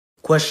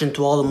question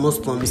to all the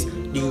Muslims,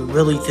 do you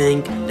really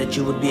think that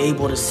you would be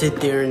able to sit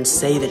there and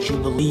say that you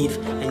believe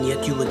and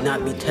yet you would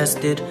not be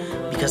tested?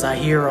 Because I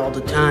hear all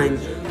the time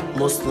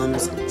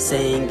Muslims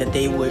saying that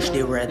they wish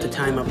they were at the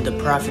time of the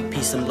Prophet,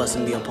 peace and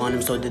blessing be upon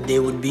him, so that they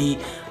would be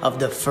of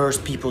the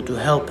first people to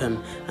help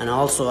him. And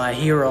also I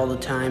hear all the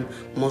time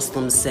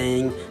Muslims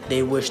saying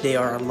they wish they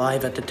are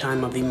alive at the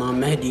time of Imam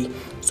Mahdi,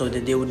 so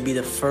that they would be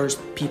the first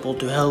people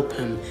to help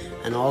him.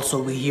 And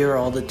also we hear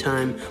all the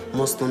time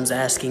Muslims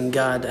asking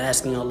God,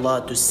 asking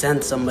Allah to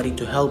send somebody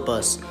to help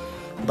us.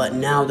 But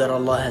now that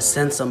Allah has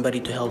sent somebody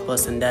to help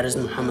us, and that is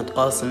Muhammad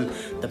Qasim,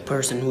 the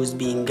person who is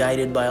being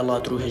guided by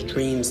Allah through his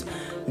dreams,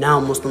 now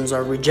Muslims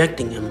are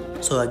rejecting him.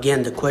 So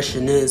again, the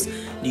question is,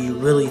 do you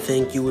really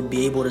think you would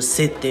be able to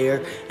sit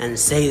there and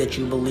say that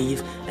you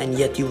believe and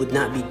yet you would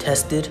not be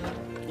tested?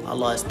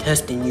 Allah is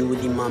testing you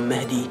with Imam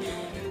Mahdi.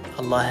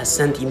 Allah has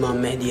sent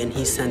Imam Mahdi and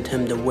he sent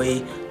him the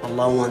way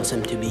Allah wants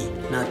him to be,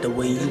 not the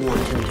way you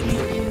want him to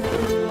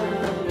be.